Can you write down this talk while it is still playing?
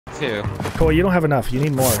too. Cole, you don't have enough. You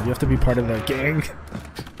need more. You have to be part of the gang.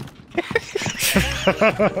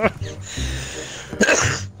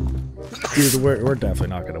 Dude, we're definitely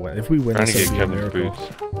not gonna win. If we win, this will be a miracle.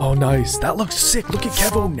 Oh, nice. That looks sick. Look at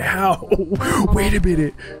Kevo now. Wait a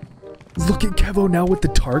minute. Look at Kevo now with the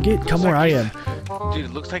target. Come where I am. Dude,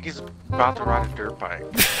 it looks like he's about to ride a dirt bike.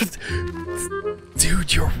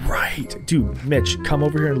 Dude, you're right. Dude, Mitch, come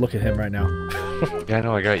over here and look at him right now. Yeah, I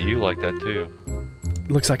know. I got you like that too.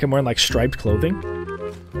 Looks like I'm wearing like striped clothing.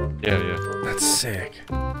 Yeah. That's sick.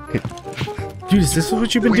 Dude, is this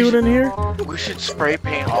what you've been doing in here? We should spray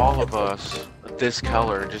paint all of us this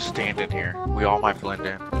color and just stand in here. We all might blend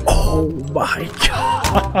in. Oh my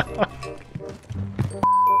god.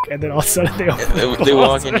 And then all of a sudden they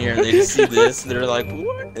walk in here and they see this and they're like,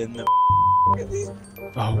 what in the is these?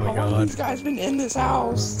 Oh my god. These guys been in this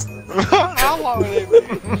house. How long have they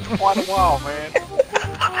been? Quite a while, man.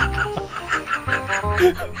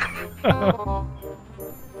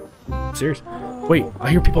 Serious? Wait, I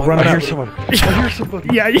hear people running out. I hear somebody.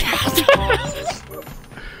 Yeah. He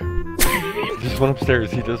just went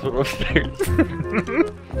upstairs. He just went upstairs.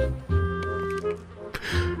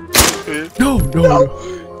 No.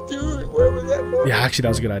 Dude, where was that from? Yeah, actually, that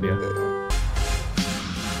was a good idea.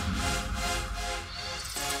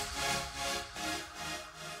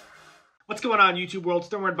 What's going on, YouTube world?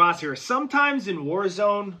 Stormward Boss here. Sometimes in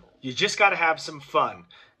Warzone, you just gotta have some fun.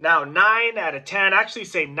 Now, 9 out of 10, actually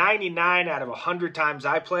say 99 out of 100 times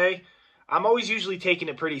I play, I'm always usually taking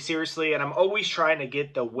it pretty seriously, and I'm always trying to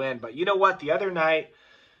get the win. But you know what? The other night,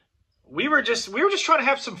 we were just trying to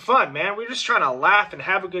have some fun, man. We were just trying to laugh and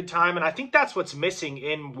have a good time, and I think that's what's missing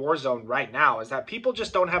in Warzone right now, is that people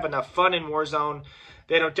just don't have enough fun in Warzone.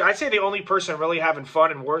 They don't. I'd say the only person really having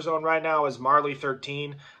fun in Warzone right now is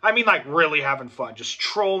Marley13. I mean, like, really having fun, just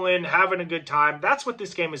trolling, having a good time. That's what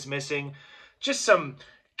this game is missing. Just some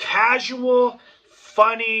casual,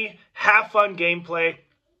 funny, have fun gameplay.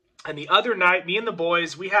 And the other night, me and the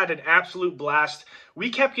boys, we had an absolute blast. We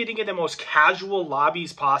kept getting in the most casual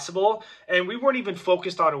lobbies possible, and we weren't even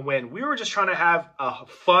focused on a win. We were just trying to have a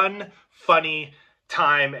fun, funny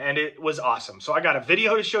time, and it was awesome. So I got a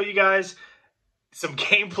video to show you guys, some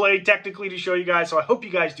gameplay technically to show you guys, so I hope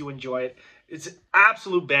you guys do enjoy it. It's an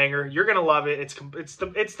absolute banger. You're going to love it. It's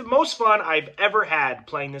the most fun I've ever had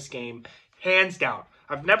playing this game, hands down.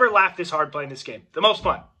 I've never laughed this hard playing this game. The most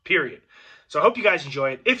fun, period. So I hope you guys enjoy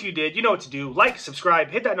it. If you did, you know what to do. Like, subscribe,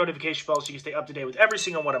 hit that notification bell so you can stay up to date with every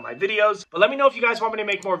single one of my videos. But let me know if you guys want me to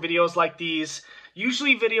make more videos like these.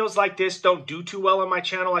 Usually videos like this don't do too well on my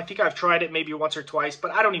channel. I think I've tried it maybe once or twice,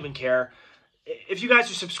 but I don't even care. If you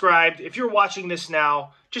guys are subscribed, if you're watching this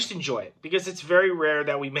now, just enjoy it, because it's very rare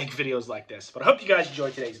that we make videos like this. But I hope you guys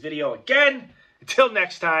enjoyed today's video. Again, until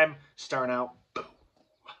next time, starting out.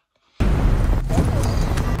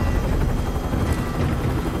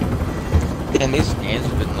 And these games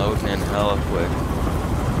have been loading in hella quick.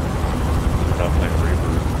 Stuff like Reaper.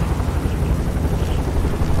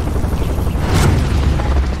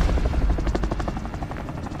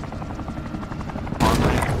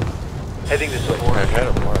 Heading this way. Ahead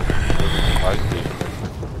of Mark.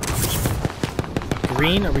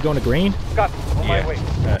 Green? Are we going to green? Got on my way.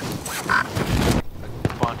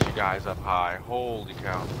 Bunch of guys up high. Holy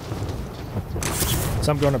cow.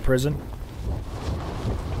 So I'm going to prison.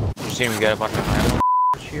 You see we got a bunch of ammo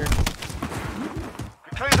here?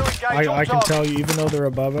 I can tell you, even though they're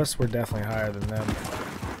above us, we're definitely higher than them.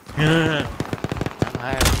 I'm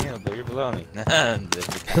higher than you, but you're below me.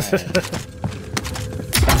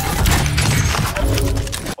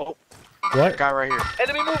 Oh, What? guy right here.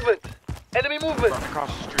 Enemy movement! Enemy movement! Run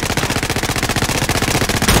across the street.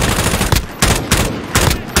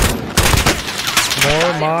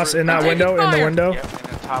 More moss in that window, in the window. Yep, in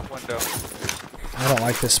the top window. I don't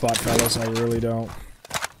like this spot, fellas. I really don't.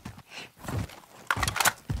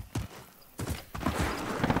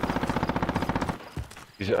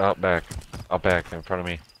 He's out back in front of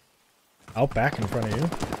me. Out back in front of you?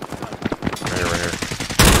 Right here.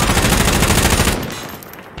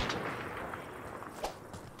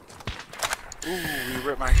 Ooh, he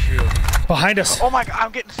ripped my shield. Behind us! Oh my god,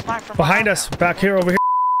 I'm getting sniped from Behind us! Back here, over here.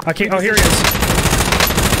 I can't. Oh, here he is.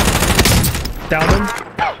 Down him.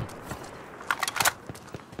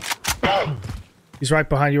 He's right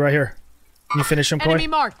behind you, right here. Can you finish him, Coy? Enemy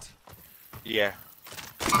marked. Yeah.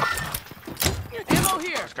 Ammo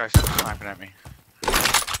here. This guy's still sniping at me.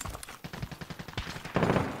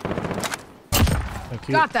 Thank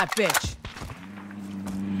you. Got that bitch.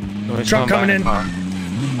 Truck coming in.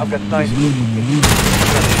 I've got nice.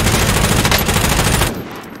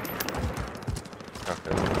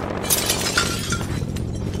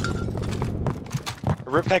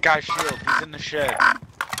 Rip that guy's shield. He's in the shed.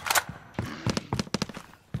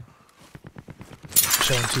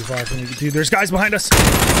 Showing too far from me. Dude, there's guys behind us.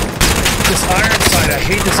 This iron sight. I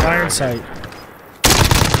hate this iron sight.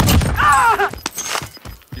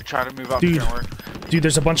 You try to move up. Dude. Can't work. Dude,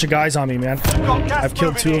 there's a bunch of guys on me, man. I've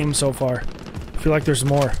killed 2 of them so far. I feel like there's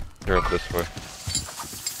more. They're up this way.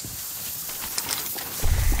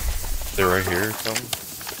 They're right here or something?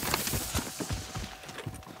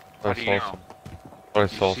 How do you know? I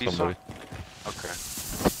saw see somebody. Okay.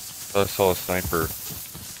 I saw a sniper.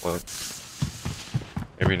 What?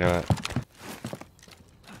 Maybe not.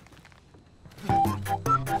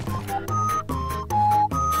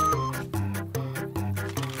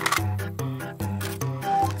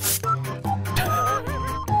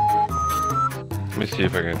 Let me see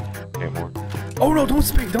if I can get more. Oh no, don't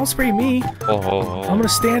spray me. Oh. I'm gonna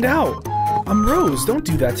stand out. I'm Rose, don't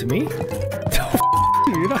do that to me.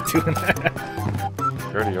 You're not doing that.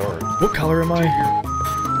 You already are. What color am I?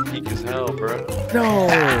 You're peak as hell, bro. No.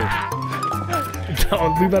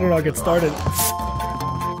 No, we better not get started.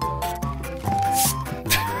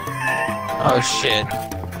 Oh shit.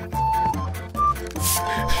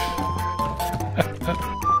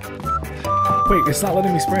 Wait, it's not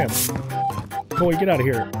letting me spray him. Chloe, get out of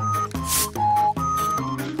here.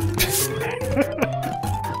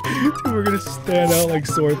 Dude, we're gonna stand out like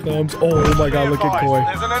sore thumbs. Oh my god, look at Koi.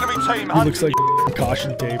 There's an enemy team. He looks like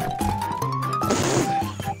caution tape.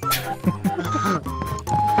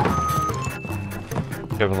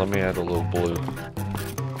 Kevin, let me add a little blue.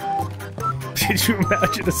 Did you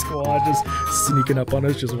imagine a squad just sneaking up on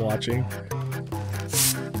us, just watching?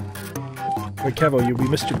 Wait, Kevo, we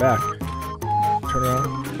missed your back. Turn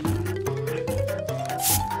around.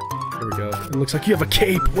 There we go. It looks like you have a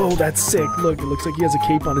cape. Whoa, that's sick. Look, it looks like he has a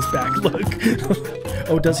cape on his back. Look.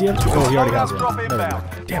 Oh, does he have two? Oh, he already has one. Never mind.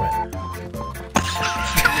 Damn it.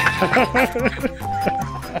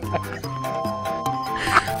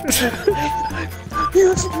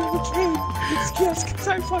 Yes, because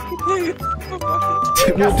I fucking hate it.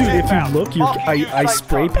 Well, dude, if you look, I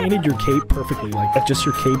spray painted your cape perfectly. Like, just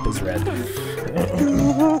your cape is red. I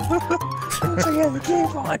have a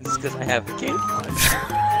cape on. It's because I have a cape on.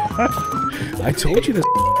 I told you this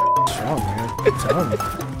strong, man. I'm telling you.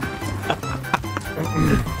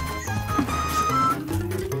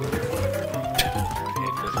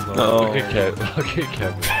 Look at Kevin.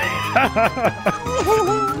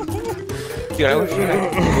 Dude, I wish I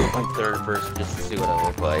could do my third person just to see what I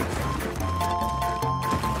look like.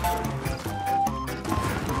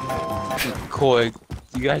 Koi,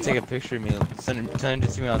 you gotta take a picture of me. Send it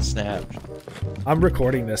to me on Snap. I'm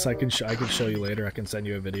recording this. I can show you later. I can send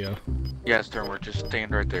you a video. Yeah, Sternward, just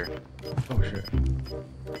stand right there. Oh shit.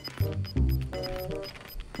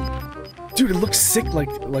 Dude, it looks sick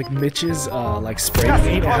like Mitch's like spray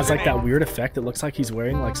paint. It has like that weird effect. It looks like he's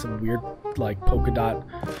wearing like some weird like a polka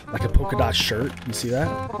dot shirt. You see that?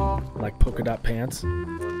 Like polka dot pants.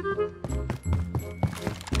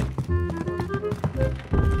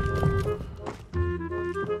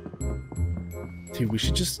 Dude, we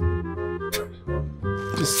should just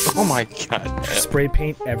oh my god, spray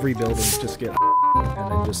paint every building. Just get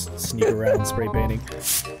and then just sneak around spray painting.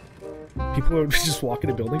 People are just walking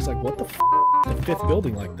to buildings like, what the f***? The 5th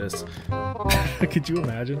building like this. Could you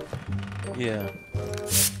imagine? Yeah.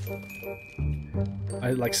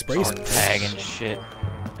 I like spray tag and shit.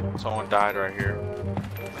 Someone died right here.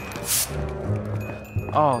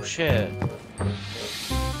 Oh shit.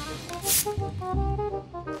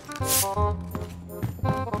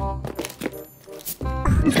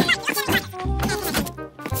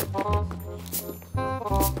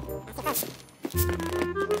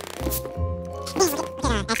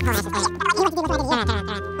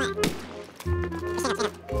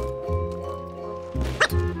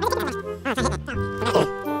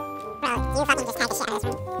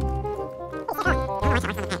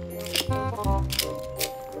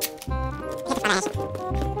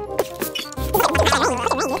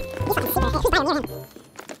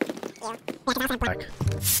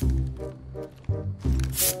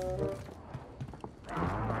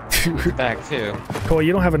 Back too. Cole,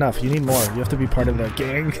 you don't have enough. You need more. You have to be part of the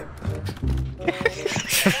gang.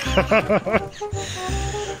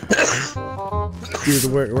 Dude,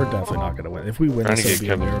 we're definitely not gonna win. If we win, this will be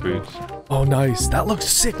a miracle. Oh, nice. That looks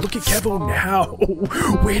sick. Look at Kevo now.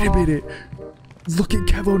 Wait a minute. Look at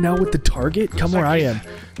Kevo now with the target. Come where I am.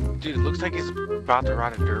 Dude, it looks like he's about to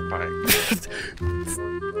ride a dirt bike.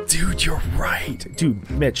 Dude, you're right. Dude,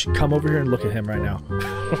 Mitch, come over here and look at him right now.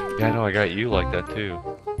 Yeah, I know. I got you like that too.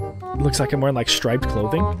 Looks like I'm wearing like striped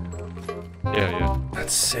clothing. Yeah.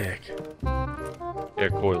 That's sick. Yeah,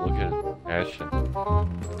 Coy, look at it. Ashton.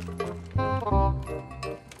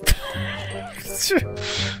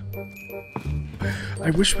 I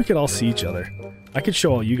wish we could all see each other. I could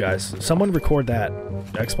show all you guys. Someone record that.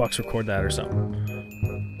 Xbox record that or something.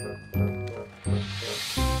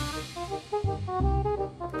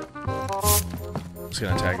 I'm just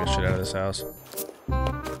gonna tag this shit out of this house.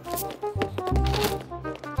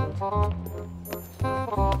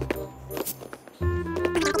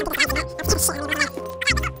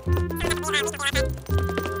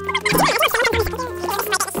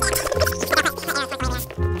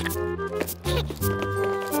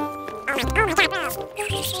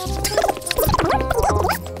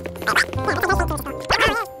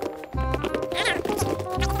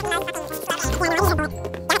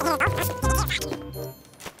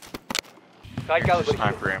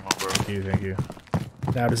 Sniper ammo, bro. Thank you.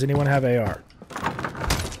 Now, does anyone have AR?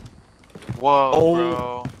 Whoa,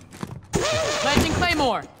 bro. Planting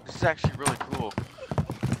Claymore. This is actually really cool.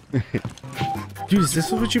 Dude, is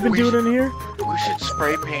this what you've been doing in here? We should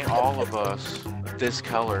spray paint all of us this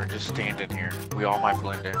color and just stand in here. We all might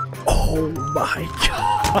blend in. Oh my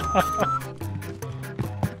god.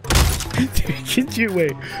 Dude,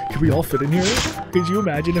 can we all fit in here? Could you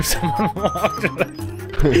imagine if someone walked in?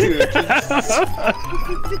 Dude,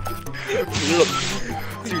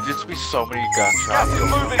 there's be so many gunshots.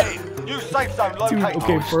 Dude,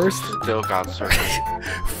 okay, first Still got circled.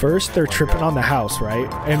 First, they're tripping on the house, right?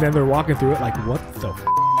 And then they're walking through it like, what the f?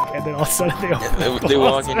 And then all of a sudden they open They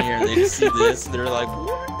walk in here and they see this and they're like,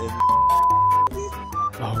 what? And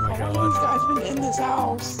oh my god. these guys been in this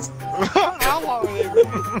house. How long have they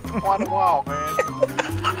been? Quite a while, man.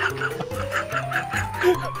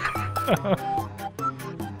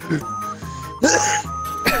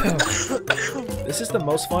 This is the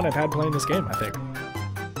most fun I've had playing this game, I think.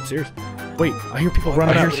 Seriously. Wait, I hear people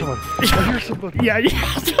running out. I hear somebody. Yeah. He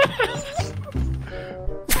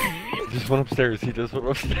just went upstairs. He just went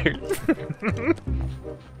upstairs.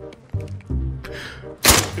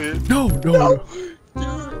 No. Dude,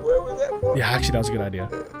 where was that from? Yeah, actually, that was a good idea.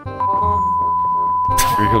 Here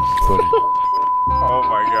comes somebody. Oh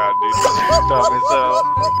my god, dude. Stop yourself.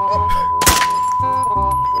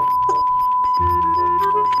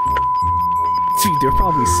 Dude, they're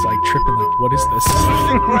probably like tripping, like, what is this?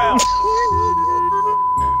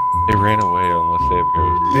 They ran away unless they have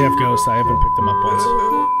ghosts. They have ghosts. I haven't picked them up once.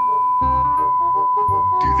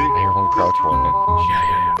 I hear one crouch walking.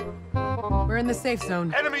 Yeah. We're in the safe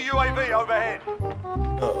zone. Enemy UAV overhead.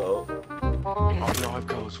 Uh-oh. Oh, we all have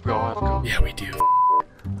ghosts. We all have ghosts. Yeah, we do.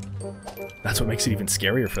 That's what makes it even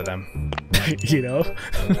scarier for them. You know?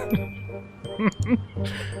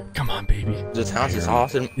 Come on, baby. This house is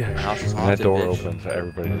haunted. Yeah. The house is When haunted. that door bitch. opens,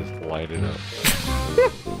 everybody just light it up.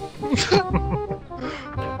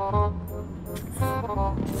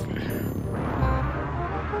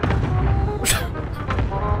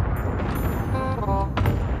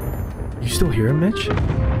 You still hear him, Mitch?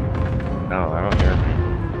 No, I don't hear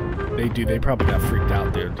him. They do. They probably got freaked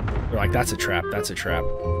out, dude. They're like, that's a trap. That's a trap.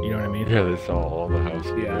 You know what I mean? Yeah, they saw all the house.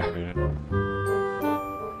 Yeah.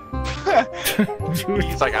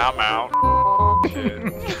 He's like, I'm out. Shit.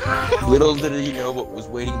 Little did he know what was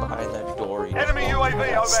waiting behind that door. He Enemy just walked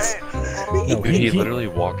UAV past. overhead. No, He literally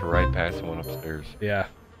walked right past and went upstairs. Yeah.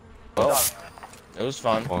 Well, it was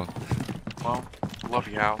fun. Well, Well, love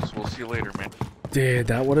you, house. We'll see you later, man. Dude,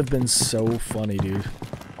 that would have been so funny, dude.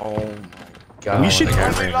 Oh my god. We should-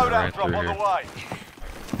 I Friendly ran loadout right drop through on the here. way.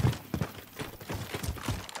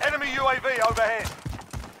 Enemy UAV overhead.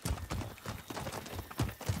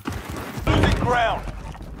 Losing ground.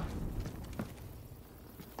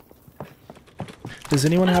 Does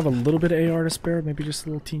anyone have a little bit of AR to spare? Maybe just a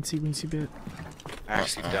little teensy-weensy bit? I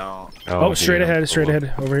actually don't. Oh, straight dude, ahead, straight hold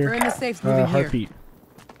ahead. Over We're here. in the safe moving here. Heartbeat.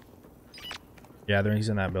 Yeah, he's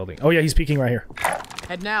in that building. Oh, yeah, he's peeking right here.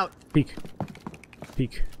 Heading out. Peek.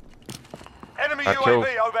 Peek. Enemy Got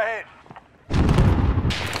UAV overhead.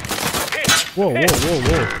 Whoa.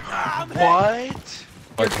 What?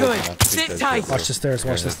 You're good. Sit tight. Watch the stairs,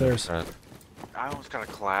 watch the stairs. I almost got a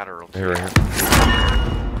collateral. Here, right here.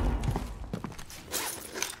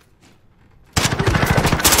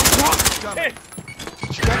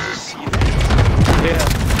 Did you guys just see that?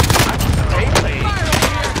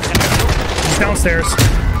 He's downstairs.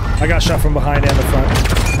 I got shot from behind and the front.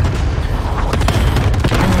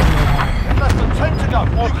 Less than 10 to go.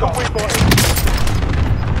 You've got win, boy.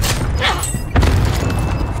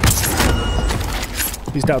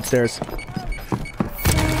 He's downstairs.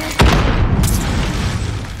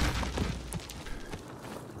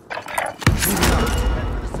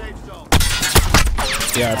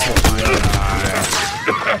 Yeah, that's what.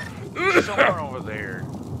 Somewhere over there.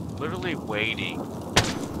 Literally waiting. 2 of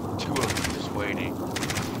them just waiting.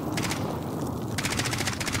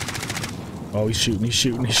 Oh, he's shooting, he's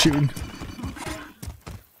shooting, he's shooting.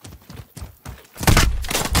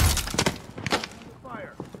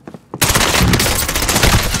 Fire.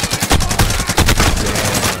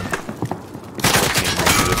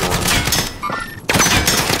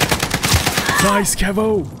 Nice,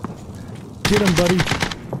 Kevo! Get him, buddy.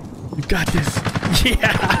 You got this.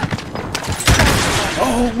 Yeah!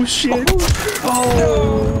 Oh, shit!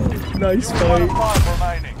 Oh! Nice You got fight. 5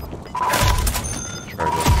 remaining.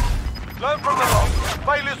 Learn from the loss.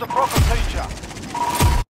 Failure's a proper teacher.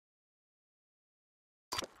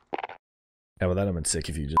 Yeah, well, that'd have been sick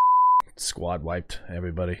if you just squad wiped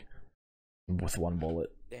everybody with 1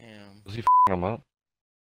 bullet. Damn. Was he f***ing him up?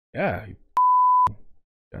 Yeah,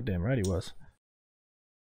 goddamn right he was.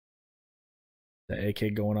 The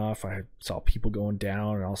AK going off, I saw people going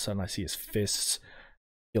down, and all of a sudden I see his fists.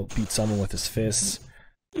 He'll beat someone with his fists.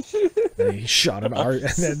 And he shot an art,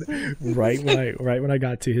 and then right when I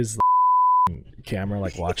got to his camera,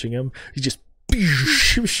 like watching him, he just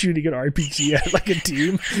was shooting an RPG at like a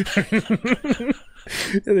team.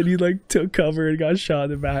 And then he like took cover and got shot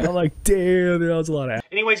in the back. I'm like, damn, that was a lot of.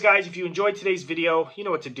 Anyways, guys, if you enjoyed today's video, you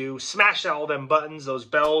know what to do. Smash all them buttons, those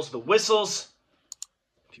bells, the whistles.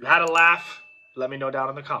 If you had a laugh, let me know down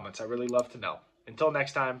in the comments. I really love to know. Until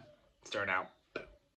next time, Stern out.